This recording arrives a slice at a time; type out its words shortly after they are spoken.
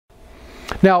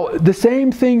Now, the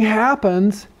same thing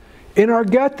happens in our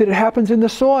gut that it happens in the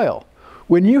soil.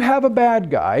 When you have a bad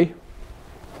guy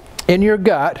in your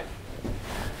gut,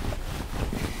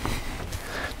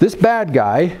 this bad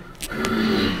guy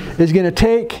is going to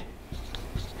take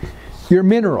your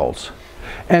minerals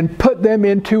and put them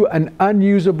into an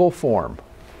unusable form.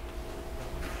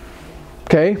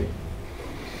 Okay?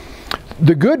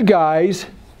 The good guys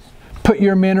put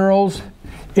your minerals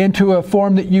into a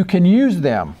form that you can use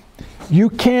them. You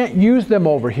can't use them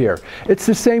over here. It's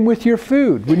the same with your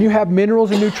food. When you have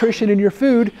minerals and nutrition in your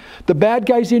food, the bad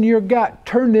guys in your gut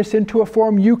turn this into a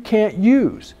form you can't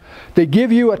use. They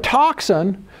give you a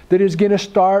toxin that is going to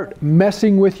start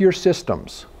messing with your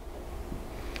systems.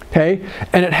 Okay?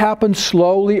 And it happens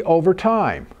slowly over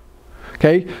time.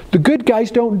 Okay? The good guys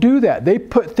don't do that. They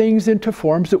put things into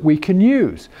forms that we can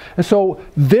use. And so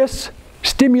this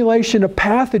stimulation of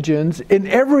pathogens in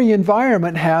every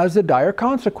environment has a dire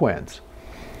consequence.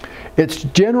 It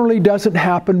generally doesn't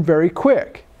happen very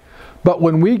quick. But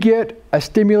when we get a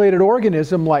stimulated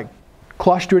organism like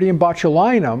Clostridium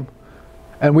botulinum,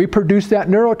 and we produce that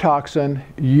neurotoxin,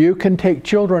 you can take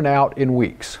children out in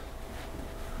weeks.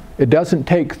 It doesn't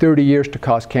take 30 years to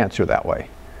cause cancer that way.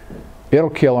 It'll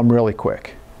kill them really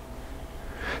quick.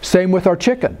 Same with our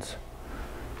chickens.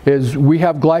 Is we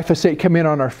have glyphosate come in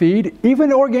on our feed,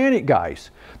 even organic guys.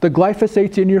 The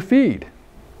glyphosate's in your feed.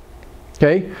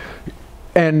 Okay?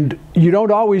 And you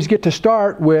don't always get to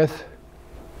start with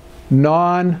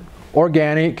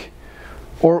non-organic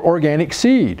or organic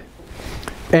seed.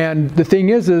 And the thing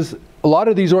is a lot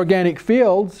of these organic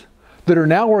fields that are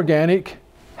now organic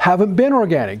haven't been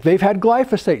organic. They've had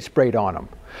glyphosate sprayed on them.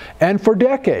 And for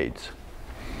decades.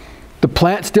 The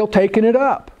plant's still taking it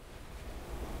up.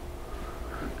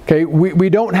 Okay, we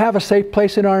don't have a safe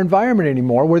place in our environment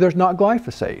anymore where there's not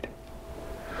glyphosate.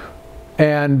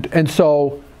 And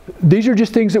so these are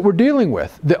just things that we're dealing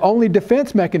with. The only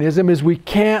defense mechanism is we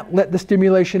can't let the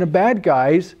stimulation of bad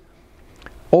guys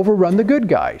overrun the good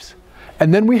guys.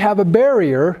 And then we have a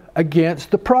barrier against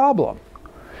the problem.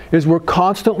 Is we're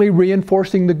constantly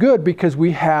reinforcing the good because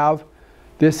we have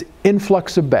this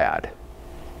influx of bad.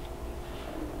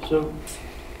 So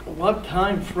what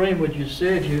time frame would you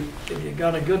say if you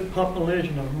got a good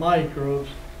population of microbes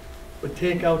would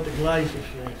take out the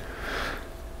glyphosate?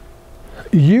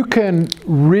 You can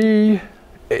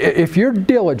if you're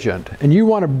diligent and you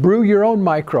want to brew your own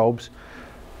microbes,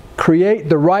 create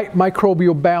the right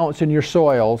microbial balance in your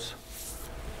soils,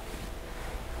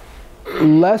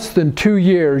 less than 2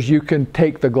 years you can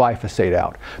take the glyphosate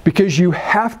out. Because you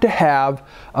have to have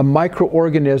a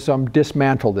microorganism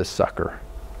dismantle this sucker.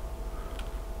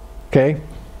 Okay?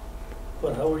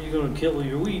 But how are you going to kill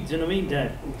your weeds in the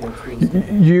meantime?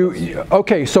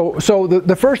 Okay, so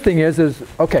the first thing is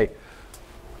okay,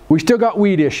 we still got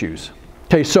weed issues.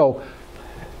 Okay, so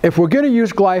if we're going to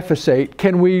use glyphosate,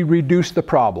 can we reduce the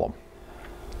problem?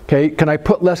 Okay, can I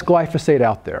put less glyphosate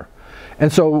out there?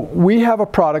 And so we have a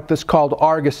product that's called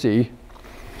Argosy,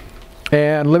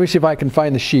 and let me see if I can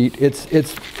find the sheet. It's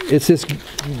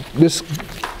this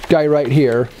guy right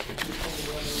here.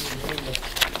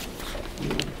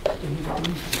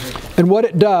 And what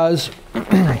it does,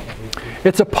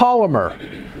 it's a polymer.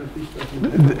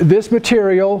 This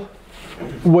material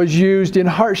was used in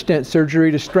heart stent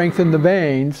surgery to strengthen the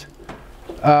veins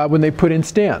when they put in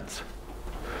stents.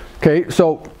 Okay,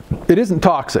 so it isn't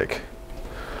toxic.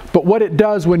 But what it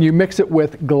does when you mix it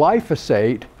with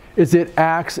glyphosate is it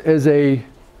acts as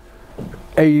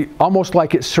almost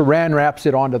like it saran wraps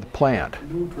it onto the plant.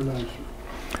 Neutralizer.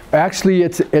 Actually,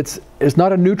 it's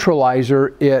not a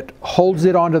neutralizer. It holds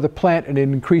it onto the plant and it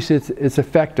increases its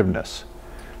effectiveness.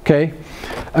 Okay?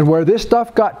 And where this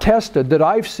stuff got tested that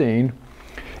I've seen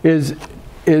is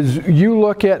you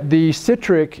look at the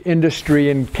citric industry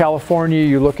in California,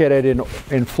 you look at it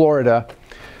in Florida,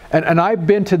 and I've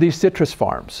been to these citrus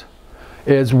farms.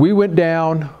 Is we went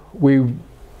down, we've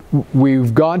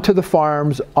gone to the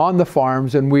farms,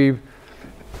 and we've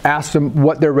asked them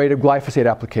what their rate of glyphosate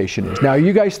application is. Now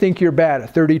you guys think you're bad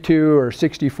at 32 or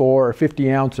 64 or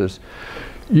 50 ounces.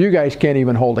 You guys can't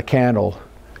even hold a candle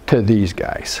to these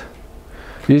guys.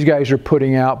 These guys are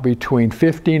putting out between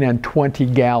 15 and 20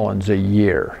 gallons a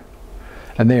year.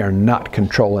 And they are not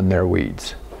controlling their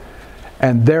weeds.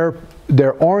 And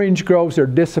their orange groves are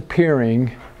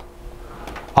disappearing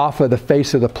off of the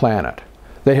face of the planet.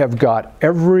 They have got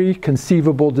every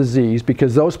conceivable disease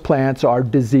because those plants are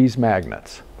disease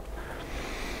magnets.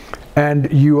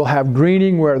 And you will have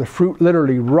greening where the fruit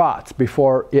literally rots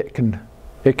before it can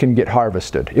get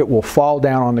harvested. It will fall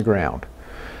down on the ground.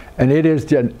 And it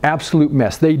is an absolute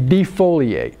mess. They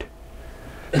defoliate.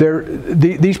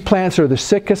 These plants are the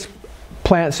sickest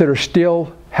plants that are still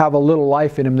have a little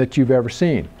life in them that you've ever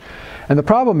seen. And the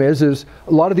problem is a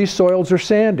lot of these soils are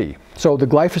sandy. So the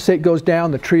glyphosate goes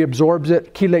down, the tree absorbs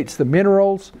it, chelates the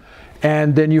minerals,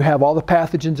 and then you have all the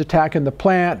pathogens attacking the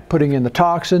plant, putting in the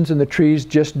toxins, and the trees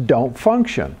just don't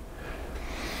function.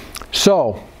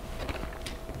 So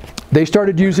they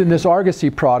started using this Argosy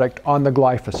product on the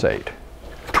glyphosate.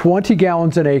 20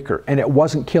 gallons an acre, and it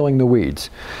wasn't killing the weeds.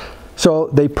 So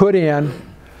they put in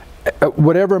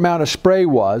whatever amount of spray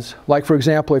was, like for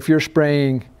example, if you're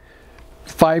spraying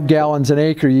 5 gallons an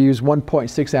acre, you use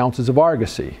 1.6 ounces of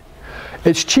Argosy.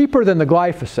 It's cheaper than the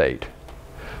glyphosate,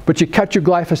 but you cut your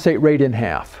glyphosate rate in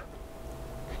half.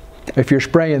 If you're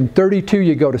spraying 32,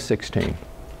 you go to 16.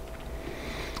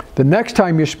 The next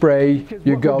time you spray,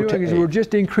 you go to 8. We're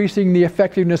just increasing the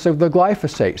effectiveness of the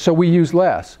glyphosate, so we use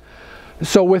less.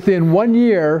 So within 1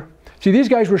 year, see, these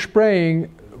guys were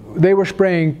spraying, they were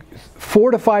spraying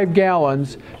 4 to 5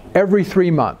 gallons every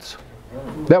 3 months.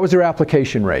 That was their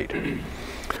application rate.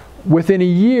 Within a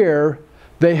year,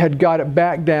 they had got it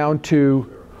back down to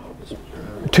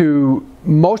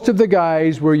most of the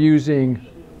guys were using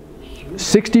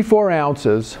 64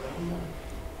 ounces,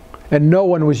 and no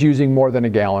one was using more than a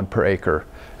gallon per acre.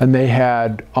 And they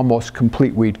had almost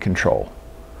complete weed control.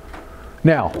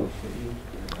 Now,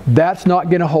 that's not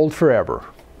going to hold forever,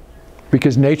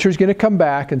 because nature's going to come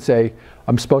back and say,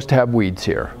 I'm supposed to have weeds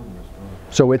here.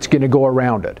 So it's going to go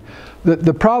around it.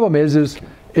 The problem is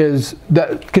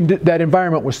that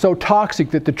environment was so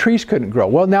toxic that the trees couldn't grow.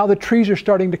 Well, now the trees are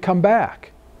starting to come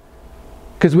back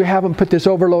because we haven't put this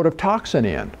overload of toxin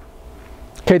in.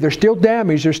 Okay, there's still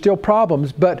damage, there's still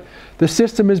problems, but the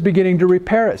system is beginning to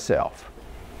repair itself.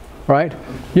 Right?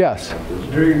 Yes?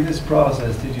 During this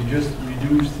process, did you just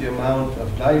reduce the amount of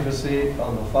glyphosate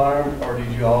on the farm, or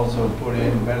did you also put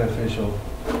in beneficial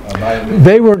biology?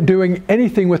 They weren't doing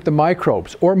anything with the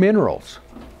microbes or minerals.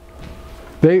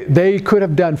 They could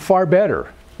have done far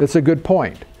better. That's a good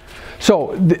point.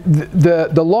 So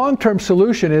the long-term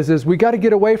solution is we got to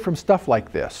get away from stuff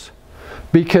like this,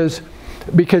 because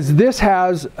this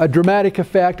has a dramatic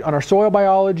effect on our soil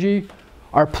biology,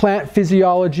 our plant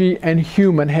physiology, and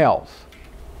human health,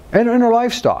 and our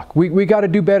livestock. We got to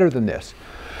do better than this.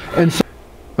 And so,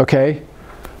 okay,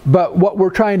 but what we're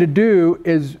trying to do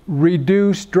is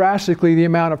reduce drastically the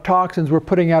amount of toxins we're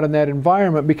putting out in that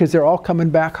environment, because they're all coming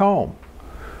back home.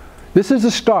 This is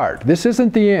a start. This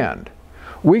isn't the end.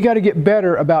 We got to get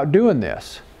better about doing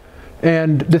this.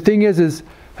 And the thing is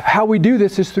how we do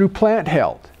this is through plant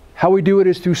health. How we do it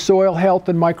is through soil health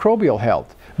and microbial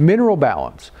health, mineral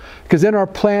balance. Because then our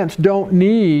plants don't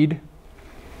need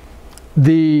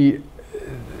the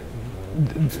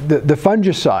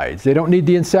fungicides. They don't need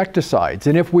the insecticides.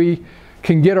 And if we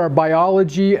can get our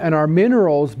biology and our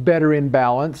minerals better in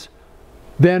balance,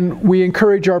 then we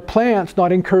encourage our plants,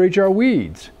 not encourage our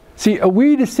weeds. See, a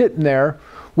weed is sitting there.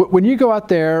 When you go out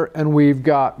there and we've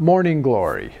got morning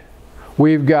glory,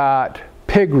 we've got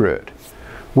pig root,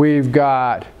 we've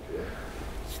got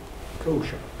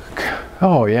Kosher.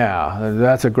 Oh yeah,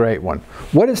 that's a great one.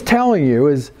 What it's telling you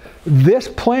is this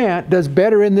plant does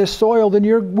better in this soil than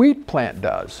your wheat plant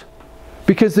does,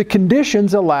 because the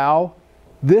conditions allow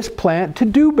this plant to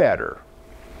do better.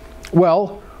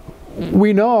 Well,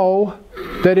 we know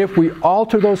that if we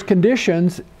alter those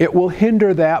conditions, it will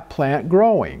hinder that plant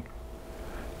growing.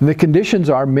 And the conditions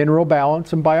are mineral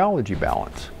balance and biology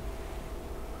balance.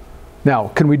 Now,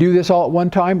 can we do this all at one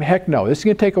time? Heck no. This is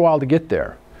going to take a while to get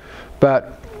there.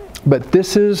 But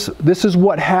this is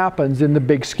what happens in the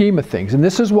big scheme of things. And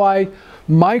this is why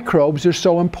microbes are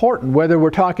so important, whether we're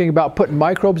talking about putting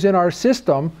microbes in our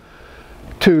system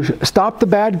to stop the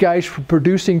bad guys from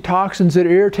producing toxins that are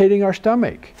irritating our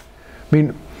stomach. I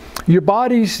mean, your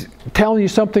body's telling you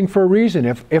something for a reason.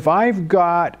 If I've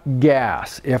got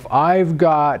gas, if I've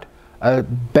got a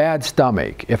bad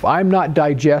stomach, if I'm not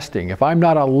digesting, if I'm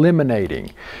not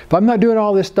eliminating, if I'm not doing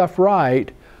all this stuff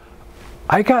right,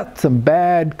 I got some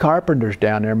bad carpenters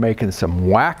down there making some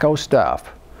wacko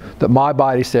stuff that my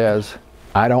body says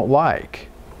I don't like.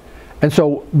 And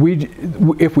so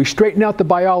if we straighten out the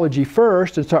biology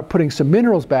first and start putting some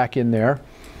minerals back in there,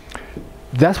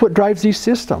 that's what drives these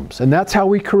systems, and that's how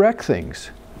we correct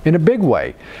things in a big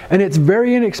way. And it's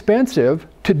very inexpensive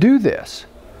to do this.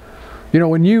 You know,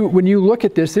 when you look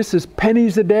at this, this is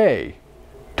pennies a day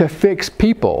to fix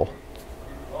people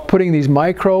putting these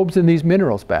microbes and these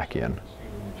minerals back in.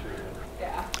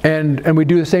 And we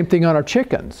do the same thing on our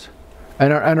chickens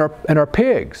and our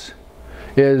pigs,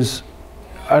 and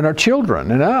our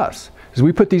children and us. Is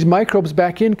we put these microbes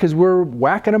back in because we're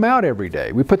whacking them out every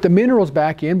day. We put the minerals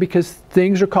back in because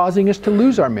things are causing us to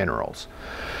lose our minerals.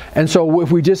 And so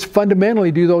if we just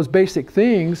fundamentally do those basic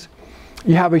things,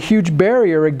 you have a huge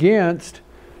barrier against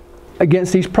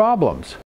these problems.